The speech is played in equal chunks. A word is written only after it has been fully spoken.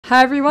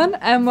Hi everyone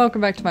and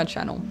welcome back to my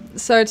channel.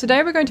 So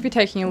today we're going to be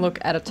taking a look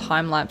at a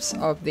time lapse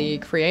of the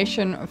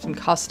creation of some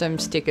custom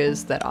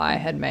stickers that I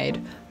had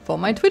made for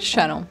my Twitch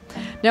channel.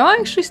 Now I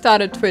actually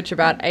started Twitch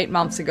about 8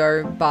 months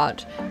ago,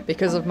 but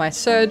because of my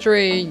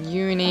surgery,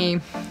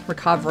 uni,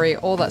 recovery,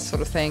 all that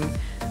sort of thing,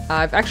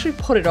 I've actually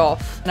put it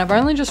off and I've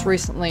only just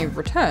recently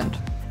returned.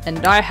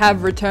 And I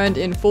have returned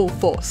in full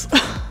force.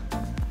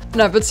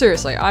 No, but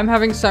seriously, I'm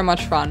having so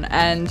much fun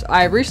and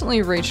I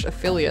recently reached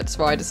affiliate,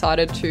 so I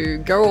decided to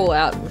go all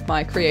out with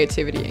my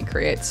creativity and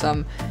create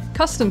some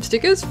custom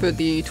stickers for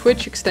the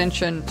Twitch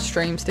extension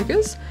stream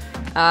stickers.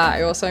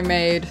 I also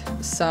made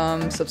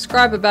some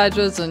subscriber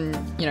badges and,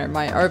 you know,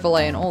 my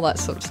overlay and all that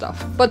sort of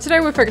stuff. But today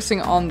we're focusing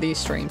on the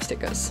stream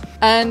stickers.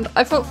 And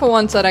I thought for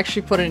once I'd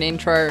actually put an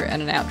intro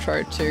and an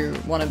outro to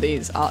one of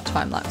these art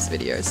time-lapse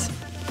videos.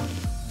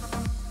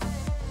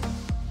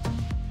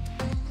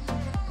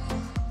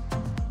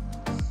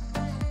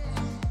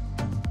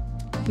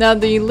 Now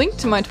the link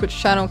to my Twitch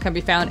channel can be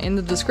found in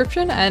the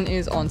description and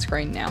is on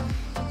screen now.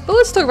 But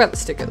let's talk about the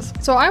stickers.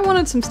 So I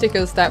wanted some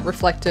stickers that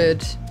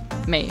reflected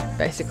me,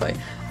 basically.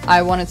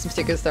 I wanted some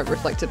stickers that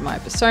reflected my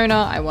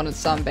persona. I wanted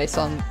some based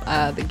on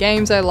the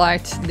games I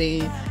liked,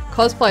 the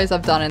cosplays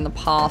I've done in the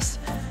past,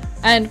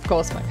 and of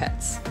course my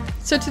pets.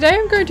 So today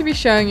I'm going to be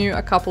showing you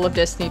a couple of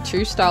Destiny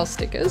 2 style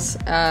stickers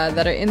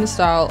that are in the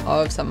style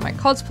of some of my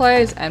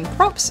cosplays and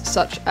props,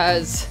 such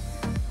as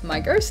my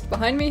ghost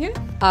behind me here.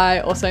 I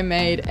also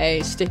made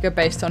a sticker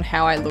based on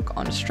how I look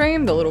on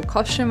stream, the little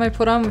costume I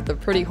put on with the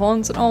pretty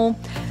horns and all.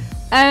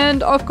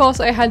 And of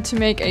course I had to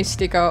make a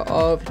sticker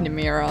of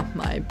Namira,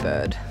 my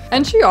bird.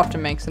 And she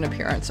often makes an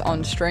appearance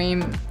on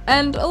stream,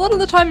 and a lot of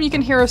the time you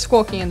can hear her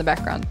squawking in the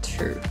background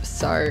too,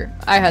 so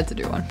I had to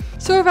do one.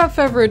 So without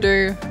further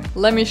ado,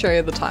 let me show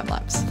you the time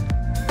lapse.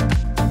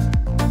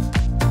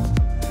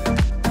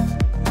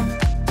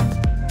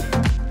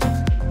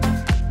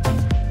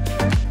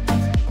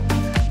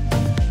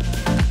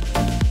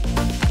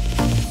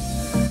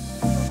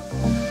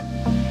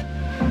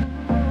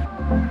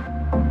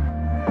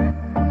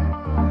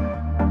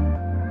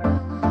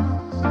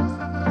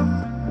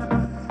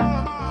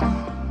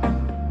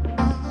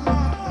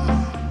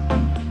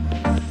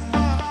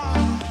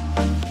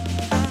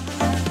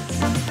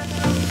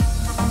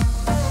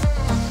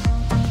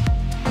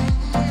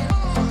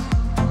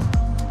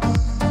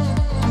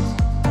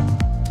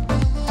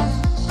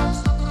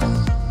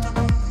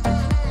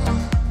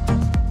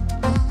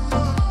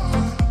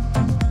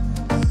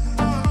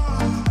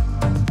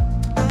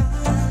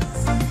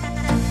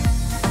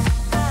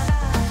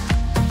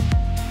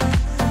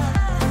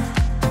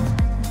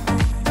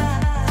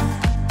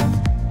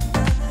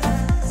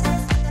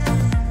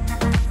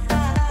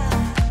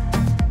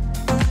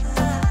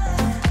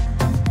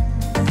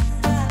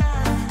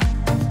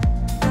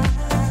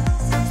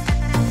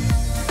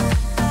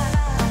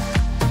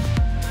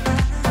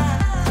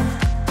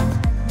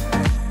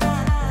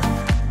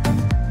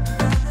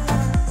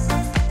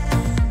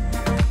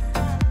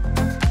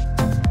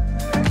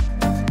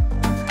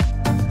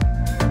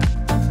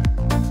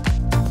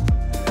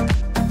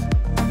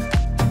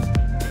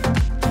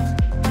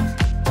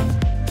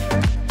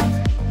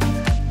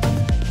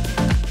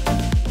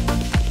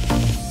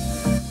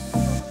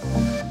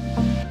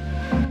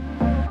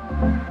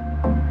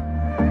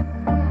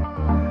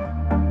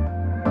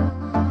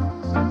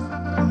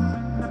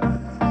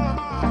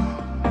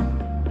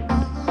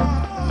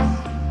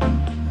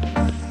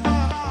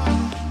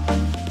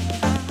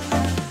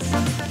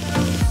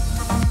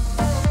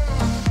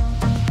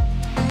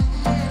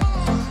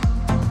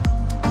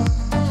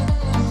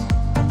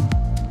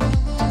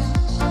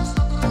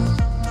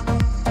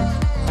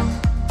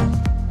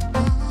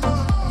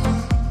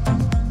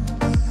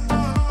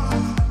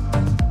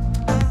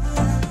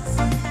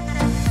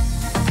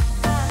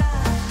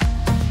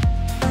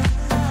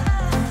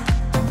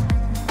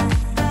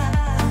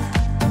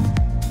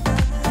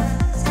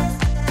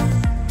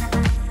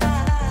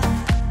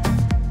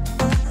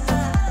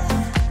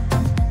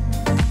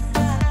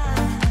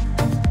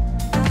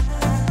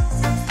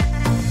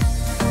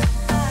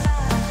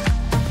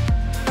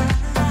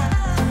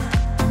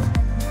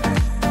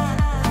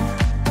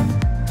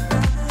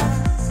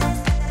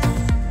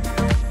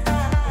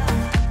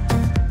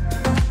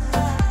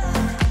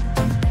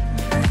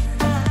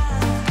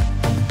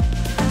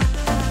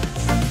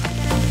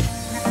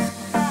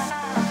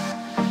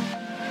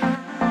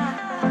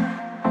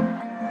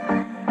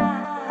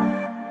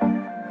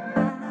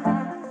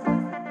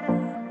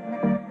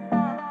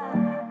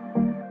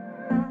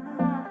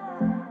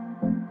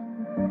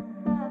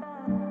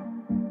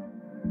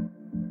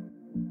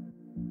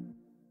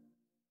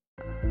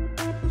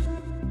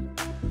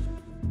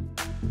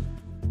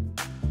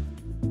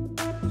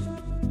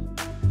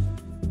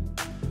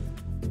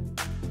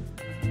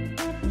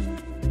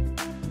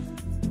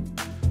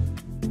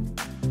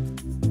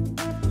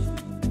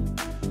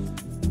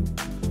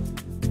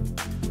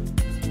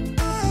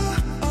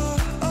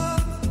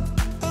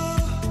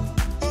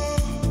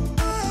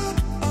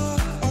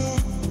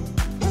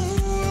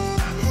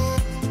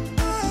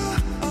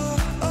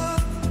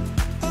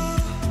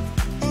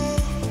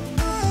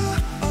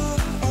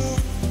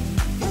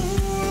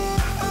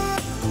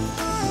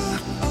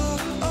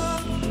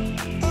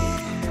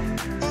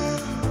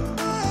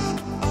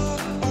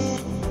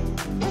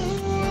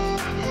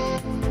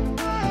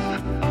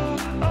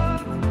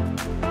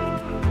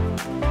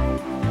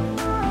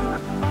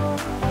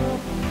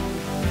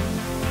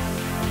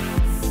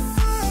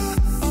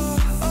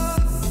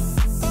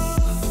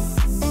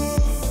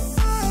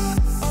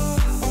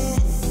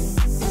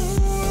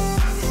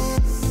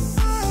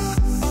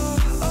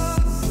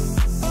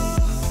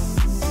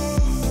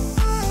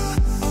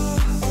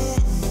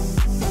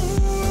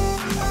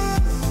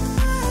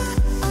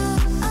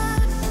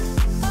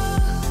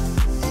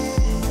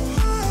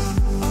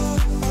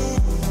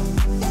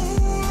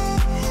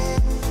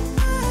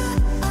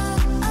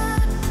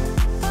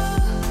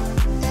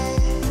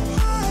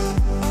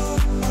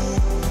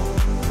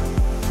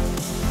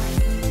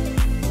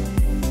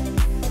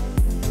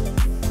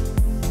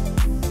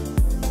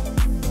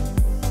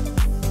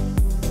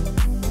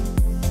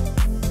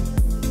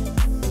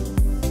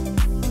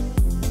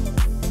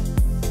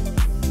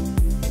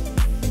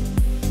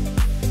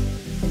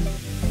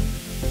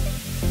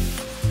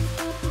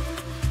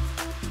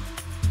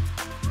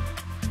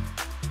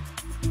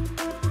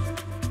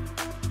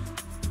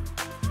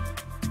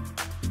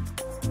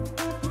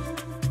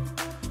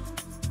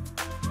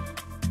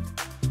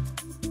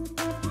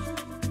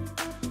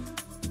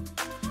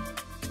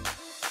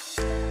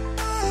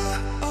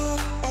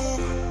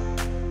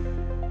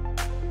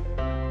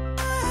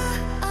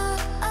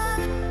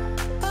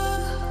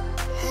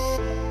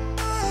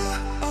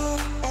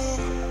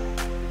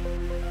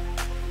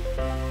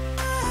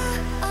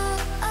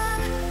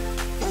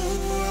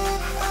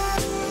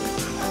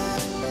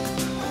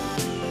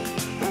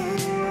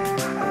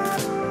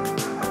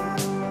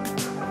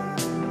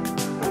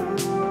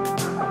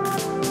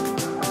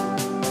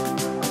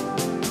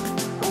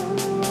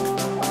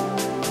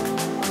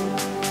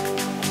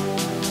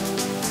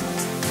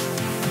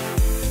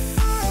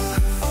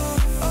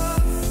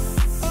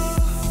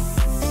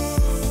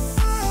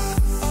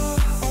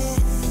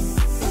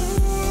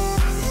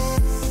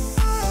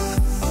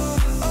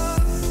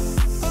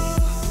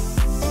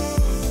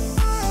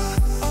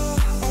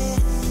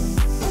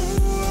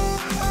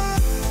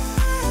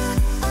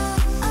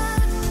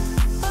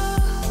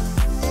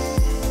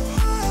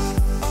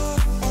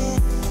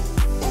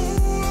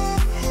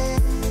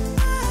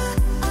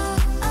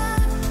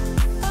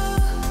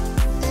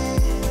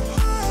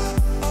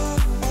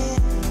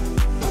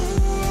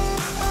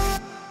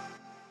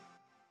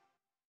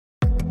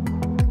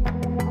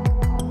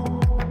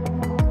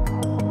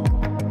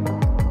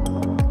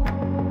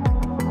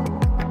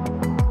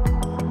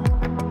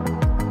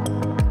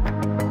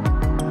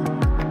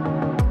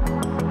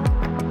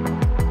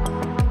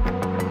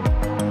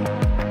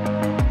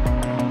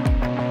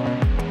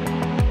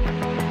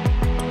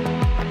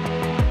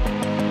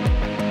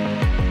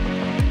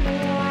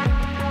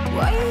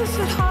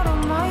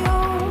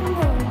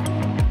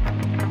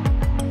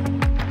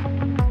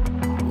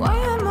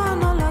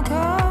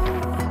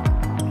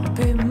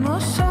 bit more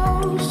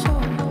soul, so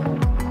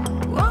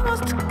why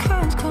must the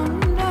curtains come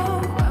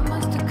down? Why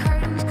must the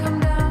curtains come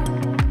down?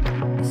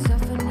 It's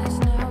effortless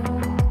now.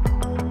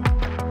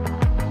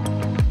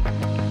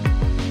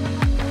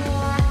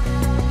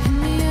 In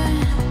the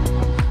end,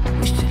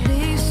 we should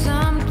leave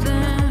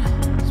something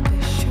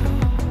special.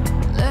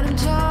 Let him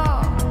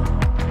talk,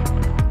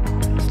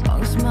 as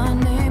long as my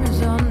name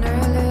is on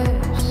their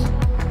lips.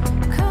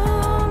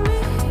 Call me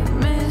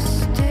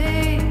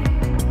mysterious.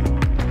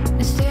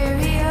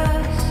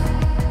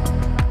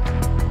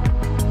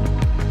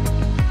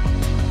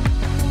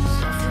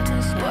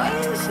 Why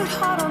is it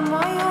hard on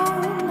my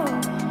own?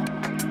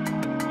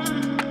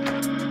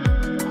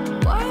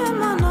 Why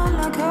am I not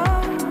like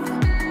her?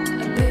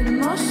 A bit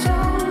more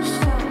soul,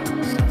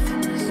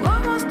 why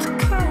must the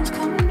curtains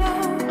come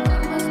down? Why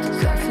must the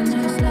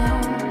curtains now?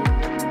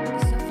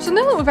 So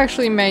now that we've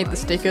actually made the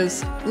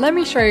stickers, let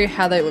me show you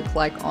how they look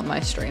like on my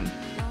stream.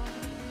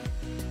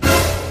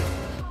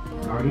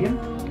 Guardian?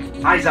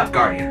 Eyes up,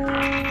 Guardian.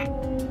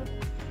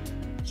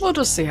 We'll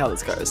just see how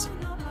this goes.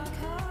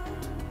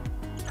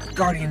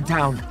 Guardian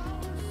down.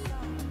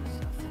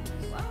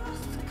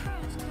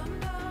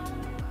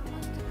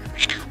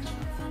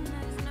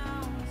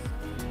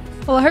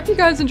 Well, I hope you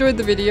guys enjoyed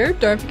the video.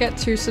 Don't forget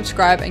to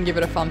subscribe and give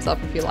it a thumbs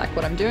up if you like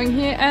what I'm doing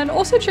here, and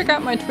also check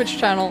out my Twitch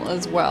channel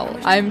as well.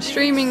 I'm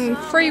streaming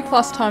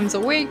 3+ times a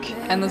week,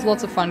 and there's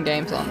lots of fun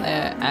games on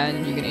there,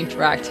 and you can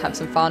interact, have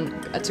some fun.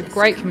 It's a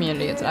great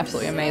community. It's an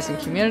absolutely amazing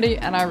community,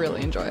 and I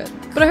really enjoy it.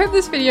 But I hope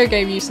this video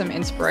gave you some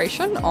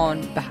inspiration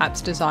on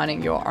perhaps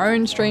designing your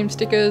own stream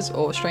stickers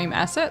or stream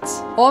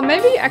assets, or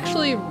maybe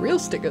actually real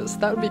stickers.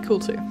 That would be cool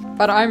too.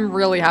 But I'm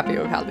really happy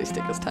with how these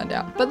stickers turned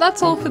out. But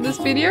that's all for this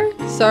video,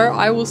 so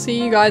I will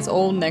see you guys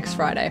all next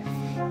Friday.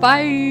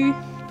 Bye!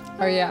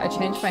 Oh yeah, I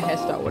changed my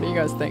hairstyle. What do you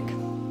guys think?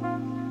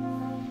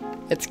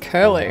 It's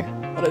curly.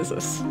 What is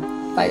this?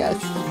 Bye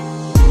guys.